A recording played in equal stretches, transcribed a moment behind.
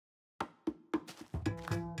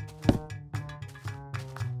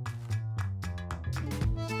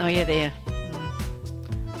Oh yeah, there.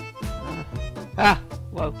 Ah!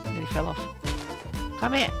 Whoa, nearly fell off.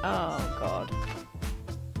 Come here! Oh god.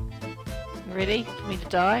 Ready for me to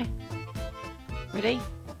die? Ready?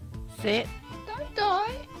 Set. Don't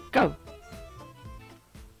die. Go!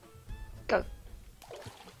 Go.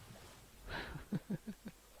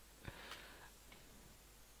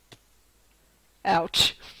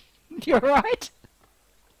 Ouch. You alright?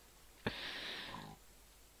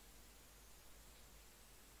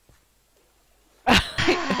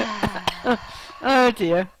 Oh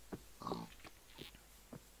dear.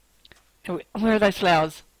 Where are those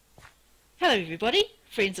flowers? Hello everybody,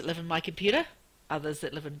 friends that live in my computer, others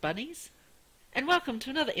that live in bunnies, and welcome to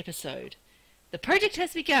another episode. The project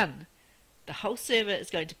has begun. The whole server is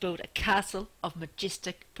going to build a castle of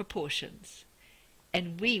majestic proportions.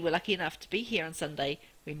 And we were lucky enough to be here on Sunday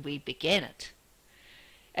when we began it.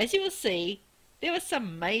 As you will see, there were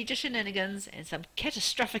some major shenanigans and some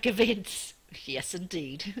catastrophic events. Yes,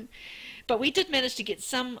 indeed. But we did manage to get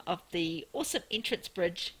some of the awesome entrance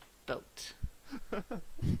bridge built.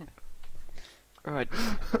 Right.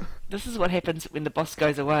 This is what happens when the boss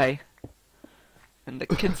goes away. And the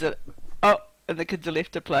kids are... Oh! And the kids are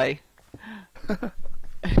left to play.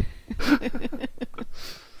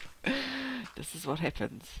 This is what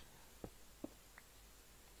happens.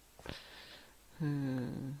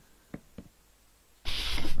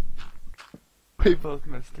 We both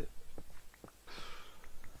missed it.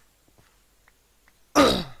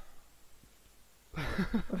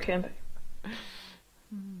 Okay.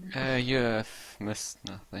 You have missed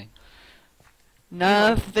nothing.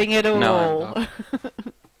 Nothing at all. No.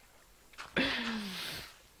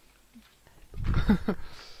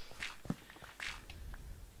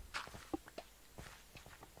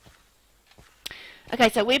 Okay,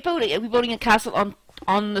 so we're building a castle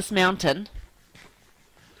on this mountain,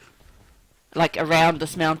 like around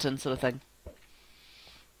this mountain, sort of thing.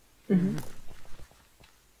 Mm-hmm.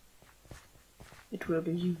 It will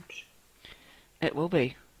be huge. It will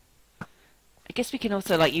be. I guess we can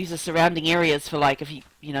also like use the surrounding areas for like if you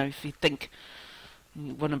think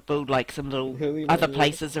you want to build like some little other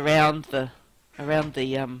places around the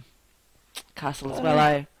castle as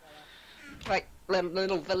well. Like a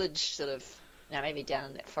little village, sort of. Now maybe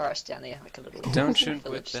down in that forest down there, like a little. Don't shoot with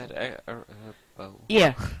village. that bow.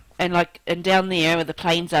 Yeah, and down there where the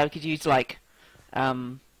plains are, we could use like,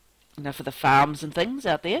 for the farms and things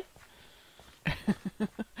out there.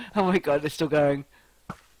 Oh my god, they're still going.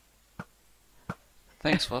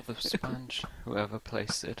 Thanks for the sponge, whoever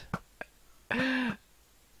placed it.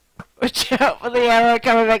 Watch out for the arrow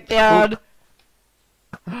coming back down.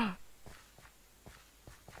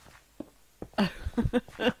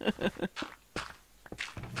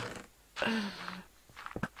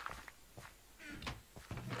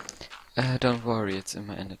 Don't worry, it's in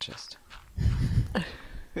my inner chest.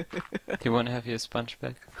 You wanna have your sponge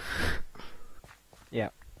back? Yeah.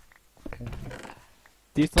 Okay.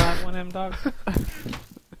 Do you still have one, M-Dog?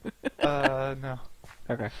 No.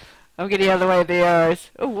 Okay. I'm getting out of the way of the arrows.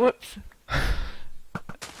 Oh, whoops.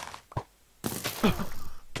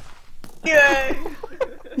 Yay!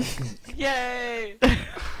 Yay!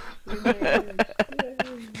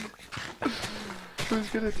 Who's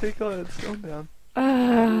gonna take all that stone down?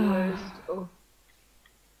 Oh.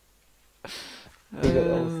 You got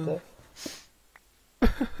all stuff.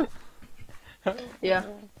 Yeah,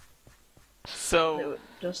 So,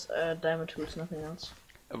 just diamond tools, nothing else.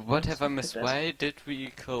 what have I missed? Like that. Why did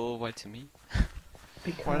we kill Whitey?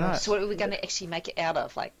 Because Why not? So what are we going to actually make it out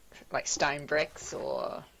of? Like stone bricks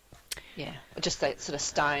or or just like sort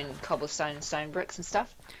of cobblestone, stone bricks and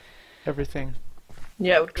stuff? Everything.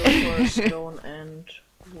 Yeah, it would go for stone and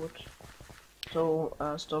wood. So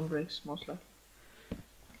stone bricks mostly.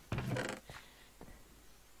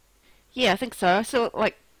 Yeah, I think so. So,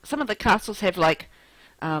 like, some of the castles have, like,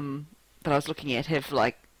 that I was looking at have,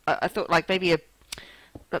 like, I thought, like, maybe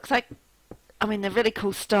looks like, I mean, they're really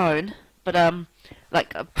cool stone, but,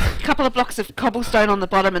 like, a couple of blocks of cobblestone on the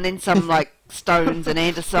bottom and then some, like, stones and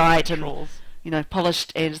andesite and,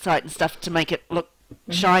 polished andesite and stuff to make it look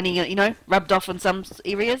shiny, rubbed off in some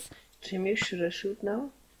areas. Timmy, should I shoot now?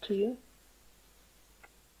 To you?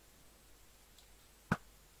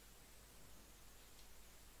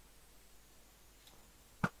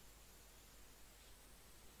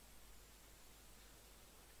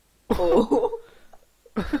 Oh.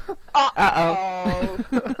 Uh-oh.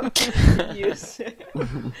 You said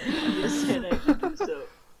I should do so.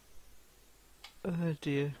 Oh,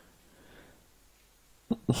 dear.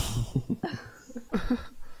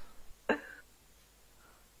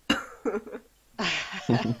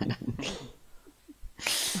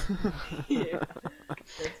 Yeah.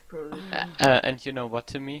 That's probably And you know what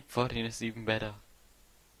to me? 14 is even better.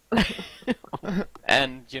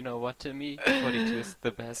 And you know what to me? 42 is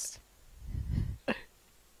the best.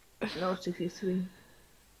 no 63.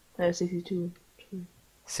 62.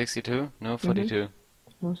 62? No, 42.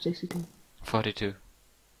 No 62. 42.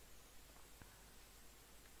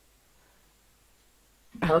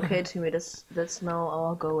 Okay, Timmy, that's now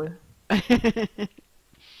our goal.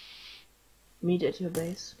 Meet at your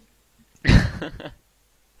base.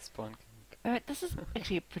 Spawn. Alright, this is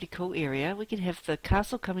actually a pretty cool area. We can have the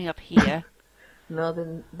castle coming up here. No,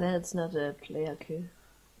 then it's not a player kill.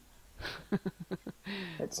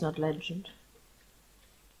 It's not legend.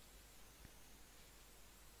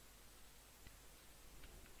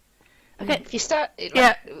 Okay. If you start,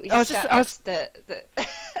 Yeah, you I was start just- the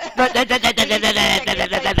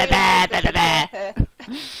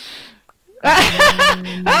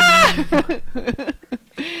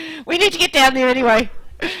We need to get down there anyway.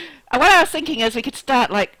 What I was thinking is we could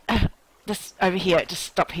start like this over here. Just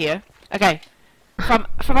stop here. Okay. From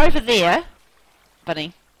over there,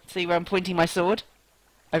 Bunny. See where I'm pointing my sword?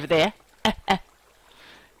 Over there.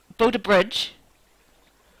 Build a bridge.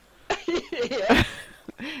 yeah.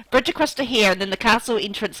 Bridge across to here, and then the castle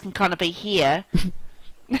entrance can kind of be here.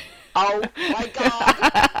 Oh my god!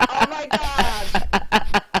 Oh my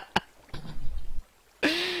god!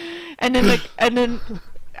 And then,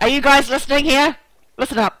 are you guys listening here?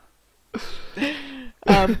 Listen up.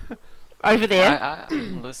 Over there.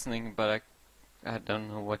 I'm listening, but I don't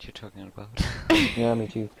know what you're talking about. Yeah, me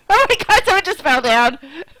too. Oh my god, someone just fell down.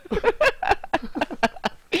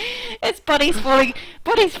 It's Buddy's falling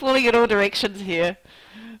in all directions here.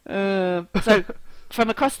 So, from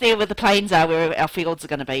across there where the plains are, where our fields are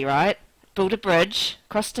going to be, right? Build a bridge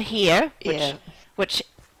across to here, Yeah. which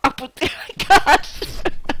up, God,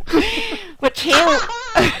 which here,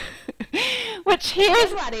 which here is.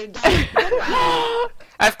 Good one, Endo. Good one.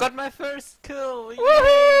 I've got my first kill!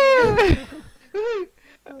 Woohoo!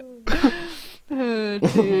 Oh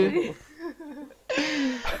dear.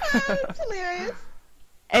 That's hilarious.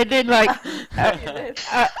 And then like,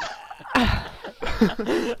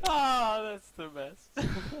 Oh, that's the best.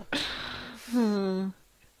 and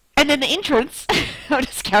then the entrance. I'll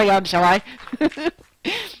just carry on, shall I?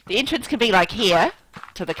 The entrance can be like here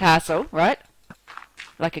to the castle, right?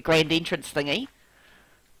 Like a grand entrance thingy.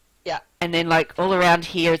 Yeah. And then like all around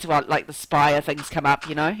here is what like the spire things come up,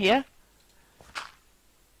 you know, here.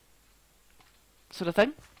 Sort of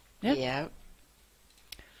thing. Yeah. Yeah.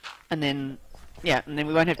 And then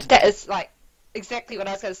we won't have to. That is like exactly what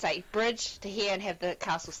I was going to say. Bridge to here and have the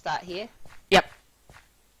castle start here. Yep.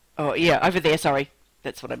 Oh yeah, over there. Sorry,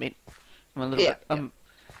 that's what I meant. I'm a little Yeah, bit.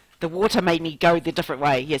 The water made me go the different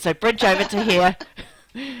way. Yeah. So bridge over to here.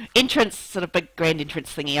 Entrance, sort of big grand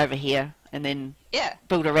entrance thingy over here, and then Yeah.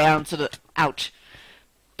 build around, sort of. Ouch.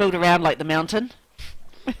 Build around like the mountain.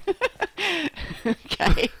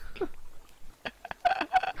 Okay.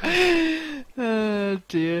 Oh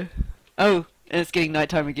dear. Oh, and it's getting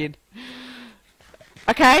nighttime again.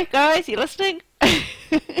 Okay, guys, you listening?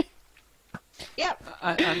 Yep.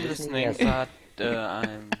 I'm listening, Yes. but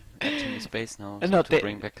I'm at Timmy's base now And not to that-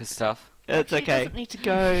 bring back his stuff. It's Actually, okay. does Does it need to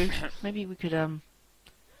go? Maybe we could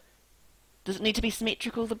Does it need to be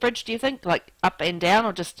symmetrical? The bridge? Do you think, like up and down,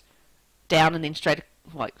 or just down and then straight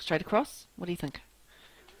across? What do you think?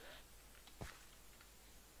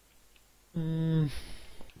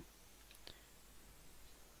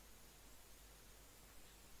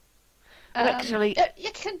 Well, actually,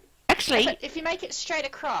 you can. actually, But if you make it straight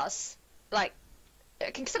across, like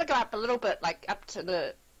it can sort of go up a little bit, like up to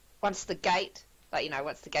the once the gate, like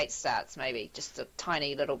once the gate starts, maybe just a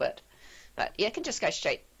tiny little bit. But yeah, it can just go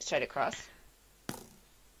straight across.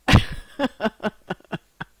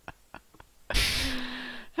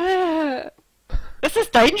 this is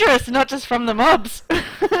dangerous, not just from the mobs.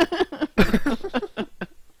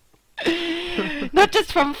 Not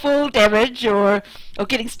just from fall damage or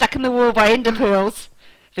getting stuck in the wall by ender pearls.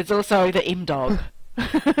 There's also the M-dog.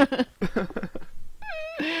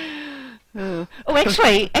 Oh,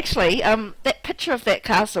 actually, that picture of that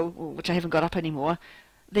castle, which I haven't got up anymore,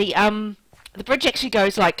 the bridge actually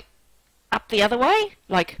goes like up the other way,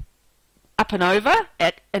 like up and over,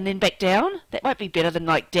 and then back down. That might be better than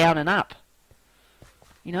like down and up.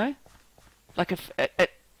 You know, like if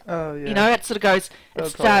Oh yeah. you know, it sort of goes. It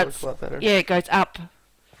That'll probably look starts. a lot better. Yeah, it goes up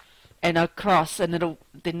and across, and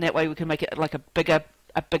then that way we can make it like a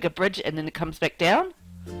bigger bridge, and then it comes back down.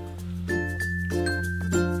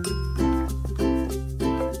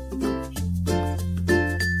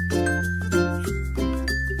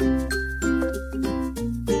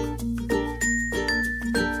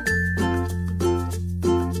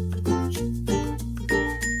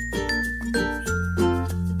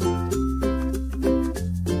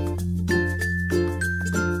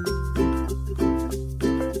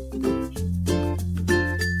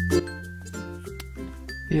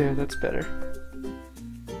 Yeah, that's better.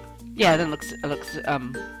 Yeah, then it looks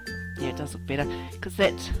yeah, it does look better because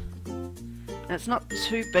it's not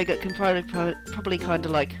too big. It can probably kind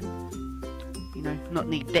of like, you know, not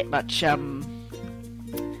need that much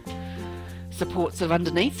support sort of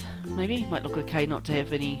underneath. Maybe it might look okay not to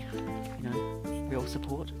have any, you know, real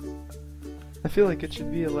support. I feel like it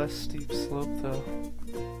should be a less steep slope though.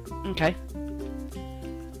 Okay.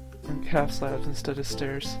 Like half slabs instead of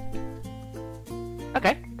stairs.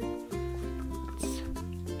 Okay.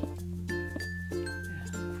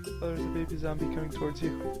 Oh, there's a baby zombie coming towards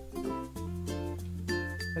you.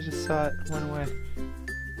 I just saw it, went away.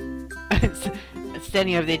 It's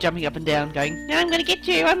standing over there, jumping up and down, going, "No, I'm gonna get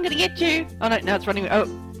you! I'm gonna get you!" Oh no, now it's running. Oh,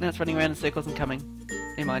 now it's running around in circles and coming.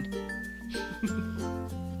 Never mind.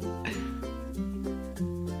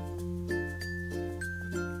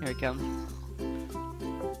 Here it comes.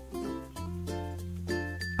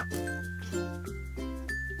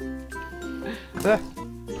 Ah,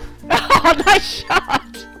 Oh, nice shot!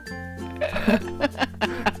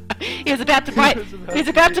 He was about to bite. He was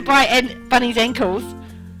about to bite Bunny's ankles.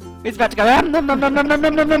 He was about to go nom nom nom nom nom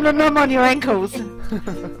nom nom nom nom nom on your ankles.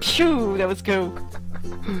 Phew, that was cool.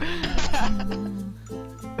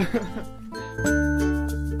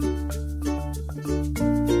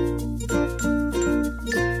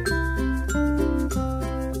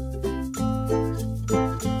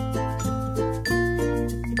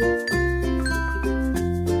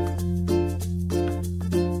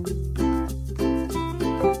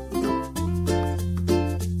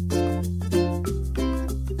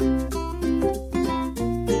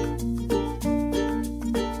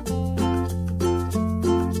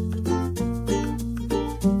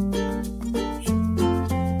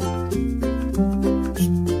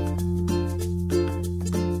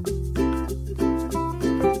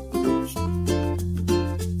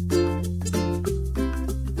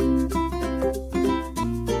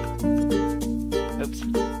 Oops.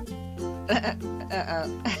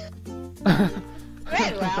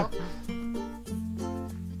 Very well.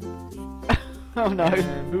 Oh no.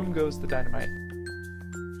 and boom goes the dynamite.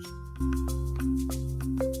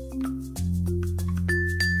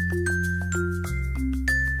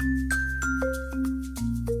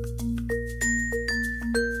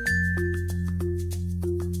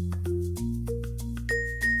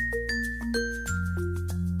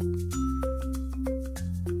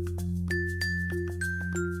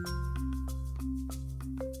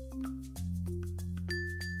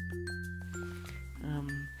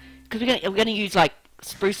 Because we're gonna use like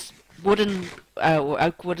spruce wood and or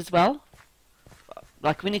oak wood as well.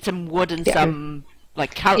 Like we need some wood and some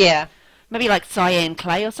like color. Yeah. Maybe like cyan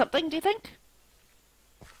clay or something. Do you think?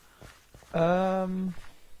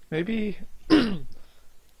 Maybe,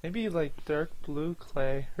 maybe like dark blue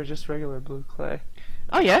clay or just regular blue clay.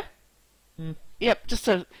 Oh yeah. Mm. Yep. Just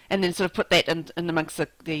so, and then sort of put that in amongst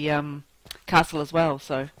the castle as well.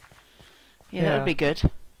 So yeah, that would be good.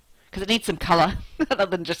 Because it needs some colour other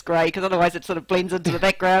than just grey. Because otherwise it sort of blends into the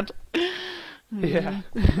background. Yeah.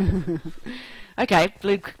 Okay,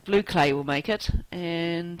 blue clay will make it,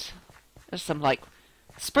 and there's some like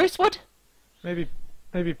spruce wood. Maybe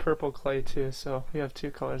purple clay too. So we have two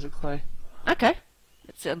colors of clay. Okay,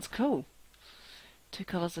 that sounds cool. Two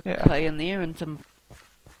colours of Yeah. clay in there, and some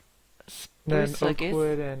Then spruce, I oak guess.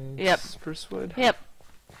 wood and Yep. spruce wood. Yep.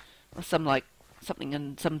 Or some like something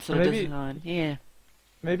in some sort of Maybe- design. Yeah.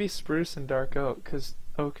 Maybe spruce and dark oak, because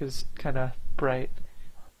oak is kind of bright.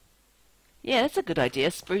 Yeah, that's a good idea.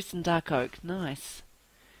 Spruce and dark oak. Nice.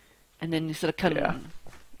 And then you sort of cut Yeah. them.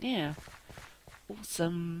 Yeah.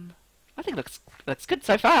 Awesome. I think it looks good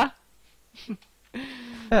so far.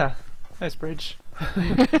 Yeah, nice bridge.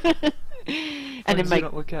 And then You make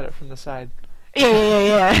don't look at it from the side.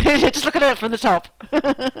 yeah. Just look at it from the top.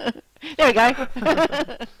 There we go.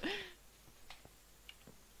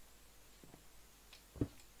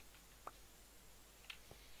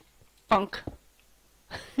 Bonk.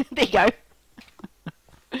 There you go.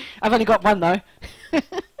 I've only got one though.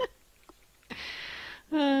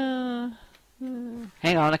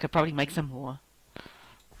 Hang on, I could probably make some more.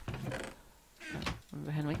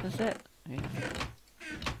 Remember how to make this set? Yeah.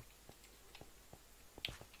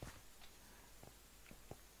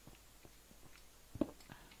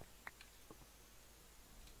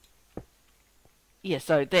 Yeah,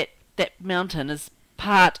 so that mountain is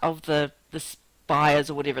part of the spires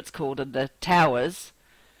or whatever it's called and the towers,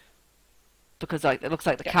 because like it looks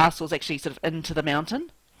like the castle's actually sort of into the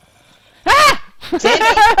mountain. Ah!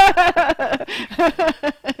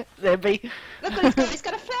 Zebby. Look what he's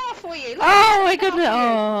got a flower for you. Look, Oh my he's got a goodness!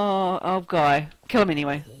 flower Oh, guy, kill him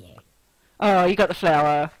anyway. Oh, you got the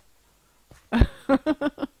flower.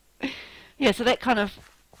 Yeah, so that kind of,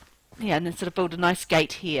 yeah, and then sort of build a nice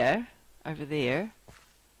gate here, over there.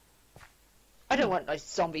 I don't want no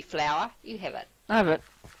zombie flower. You have it. I have it.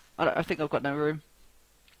 I think I've got no room.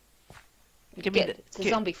 Give me It's a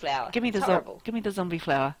zombie flower. Give me It's the horrible. give me the zombie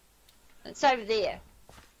flower. It's over there.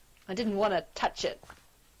 I didn't want to touch it.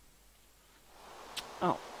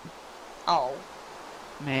 Oh. Oh.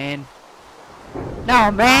 Man. No,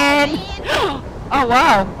 man! Oh,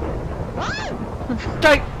 wow! Oh!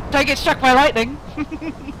 Don't get struck by lightning!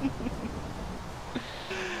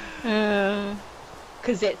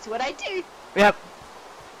 Because that's what I do. Yep.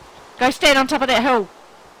 Go stand on top of that hill.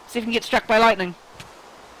 See if you can get struck by lightning.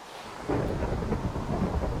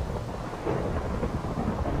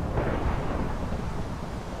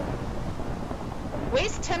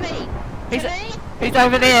 Where's Timmy? He's- Timmy? He's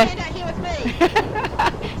over there. Stand out here with me.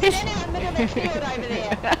 Stand out in the middle of the field over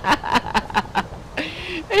there.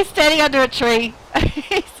 He's standing under a tree.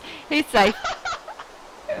 he's safe.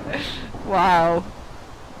 Wow.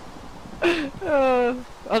 Oh,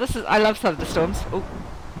 I love thunderstorms. Oh.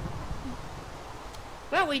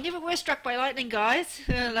 Well, we never were struck by lightning, guys,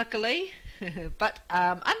 luckily. But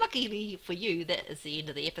unluckily for you, that is the end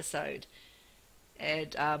of the episode.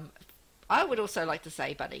 And I would also like to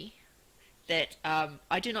say, Bunny, that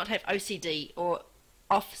I do not have OCD or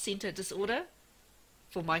off-center disorder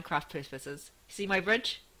for Minecraft purposes. See my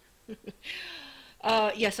bridge?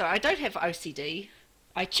 Yeah, so I don't have OCD.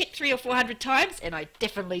 I checked 300 or 400 times, and I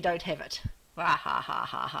definitely don't have it. Ha ha ha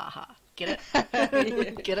ha ha ha. Get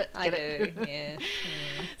it? Get it? I Get it? do, yeah.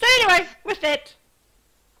 So anyway, with that,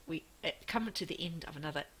 we come to the end of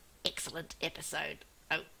another excellent episode.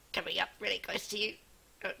 Oh, coming up really close to you.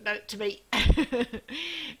 Oh, no, to me.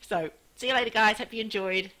 So, see you later, guys. Hope you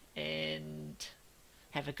enjoyed, and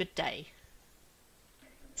have a good day.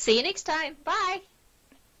 See you next time. Bye.